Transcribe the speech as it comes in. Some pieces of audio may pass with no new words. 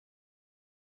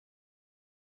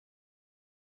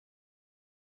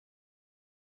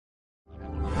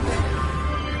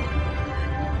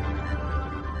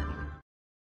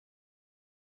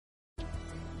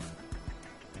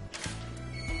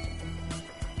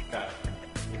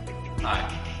Hi,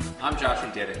 I'm Josh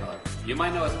from Datacolor. You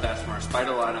might know us best from our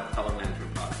Spyder line of color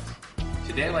management products.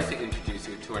 Today I'd like to introduce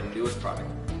you to our newest product,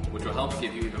 which will help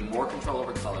give you even more control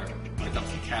over color when it comes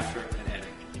to capture and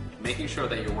editing, making sure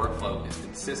that your workflow is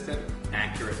consistent,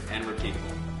 accurate, and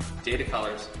repeatable.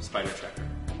 Datacolor's Spyder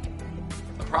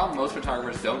Checkr. A problem most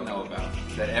photographers don't know about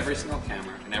is that every single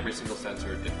camera and every single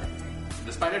sensor are different.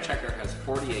 The Spyder Checkr has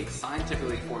 48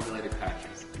 scientifically formulated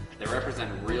patches that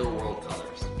represent real-world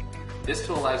colors. This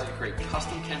tool allows you to create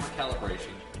custom camera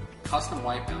calibration, custom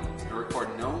white balance, and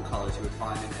record known colors you would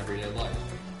find in everyday life.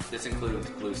 This includes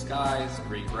blue skies,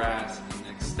 green grass, and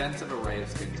an extensive array of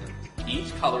skin tones.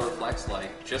 Each color reflects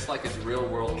light just like its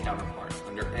real-world counterpart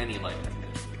under any light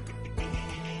definition.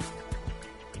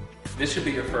 This should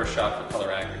be your first shot for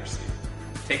color accuracy.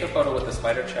 Take a photo with the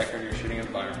Spyder Checkr in your shooting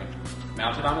environment,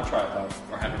 mount it on a tripod,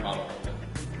 or have your model hold it.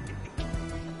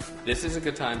 This is a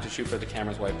good time to shoot for the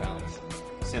camera's white balance.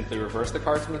 Simply reverse the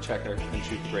cards from the checker and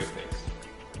shoot the gray face.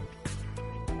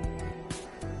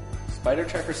 Spyder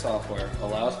Checkr software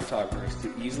allows photographers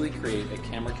to easily create a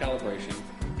camera calibration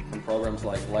from programs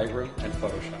like Lightroom and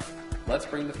Photoshop. Let's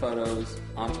bring the photos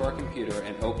onto our computer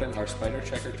and open our Spyder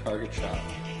Checkr target shot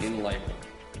in Lightroom.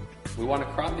 We want to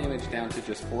crop the image down to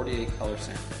just 48 color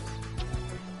samples.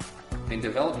 In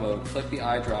develop mode, click the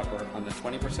eyedropper on the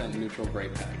 20% neutral gray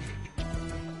patch.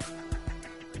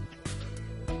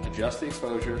 Adjust the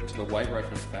exposure to the white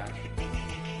reference patch.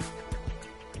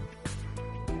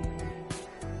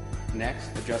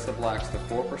 Next, adjust the blacks to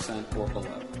 4% or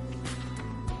below.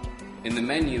 In the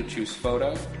menu, choose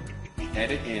Photo,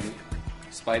 Edit in,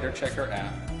 Spyder Checkr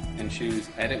app, and choose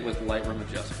Edit with Lightroom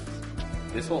Adjustments.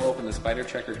 This will open the Spyder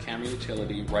Checkr camera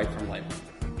utility right from Lightroom.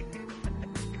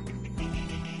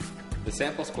 The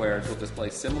sample squares will display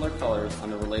similar colors on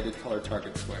the related color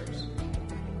target squares.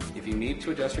 If you need to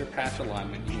adjust your patch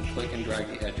alignment, you can click and drag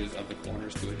the edges of the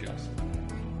corners to adjust.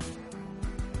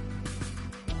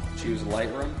 Choose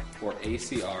Lightroom or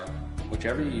ACR,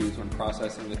 whichever you use when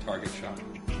processing the target shot.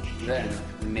 Then,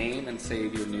 name and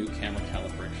save your new camera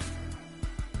calibration.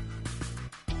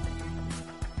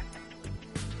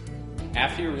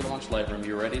 After you relaunch Lightroom,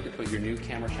 you're ready to put your new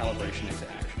camera calibration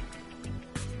into action.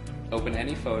 Open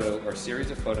any photo or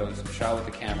series of photos shot with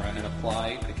the camera and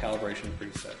apply the calibration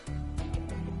preset.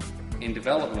 In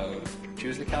develop mode,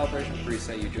 choose the calibration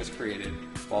preset you just created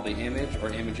while the image or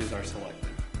images are selected.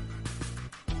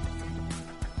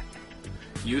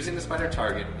 Using the Spyder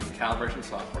target and calibration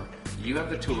software, you have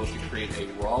the tools to create a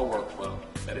raw workflow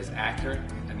that is accurate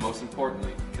and, most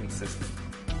importantly, consistent.